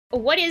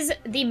What is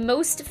the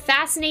most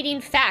fascinating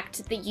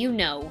fact that you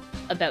know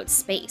about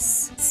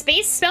space?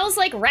 Space smells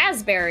like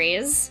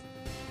raspberries.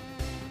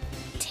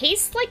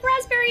 Tastes like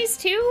raspberries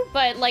too,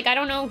 but like I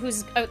don't know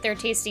who's out there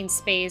tasting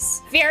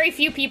space. Very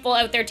few people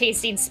out there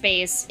tasting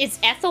space. It's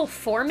ethyl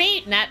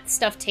formate, and that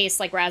stuff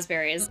tastes like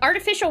raspberries.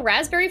 Artificial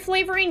raspberry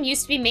flavoring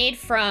used to be made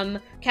from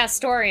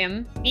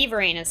castoreum, beaver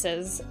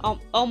anuses.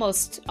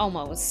 Almost.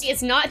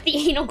 It's not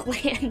the anal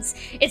glands.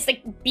 It's the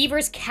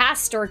beaver's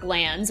castor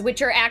glands,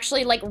 which are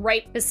actually like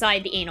right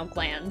beside the anal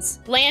glands.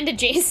 Gland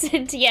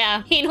adjacent,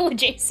 yeah. Anal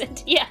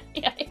adjacent, yeah.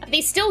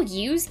 They still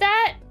use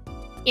that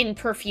in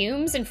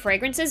perfumes and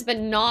fragrances, but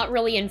not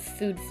really in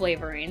food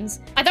flavorings.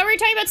 I thought we were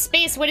talking about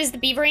space. What is the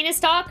beaver anus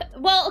talk?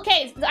 Well,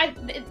 okay,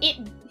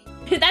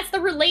 that's the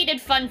related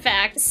fun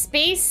fact.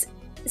 Space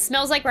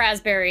smells like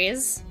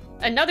raspberries.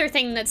 Another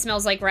thing that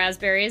smells like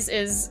raspberries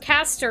is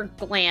castor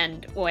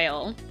gland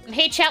oil.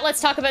 Hey chat, let's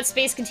talk about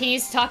space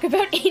continues to talk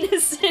about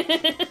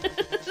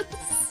anuses.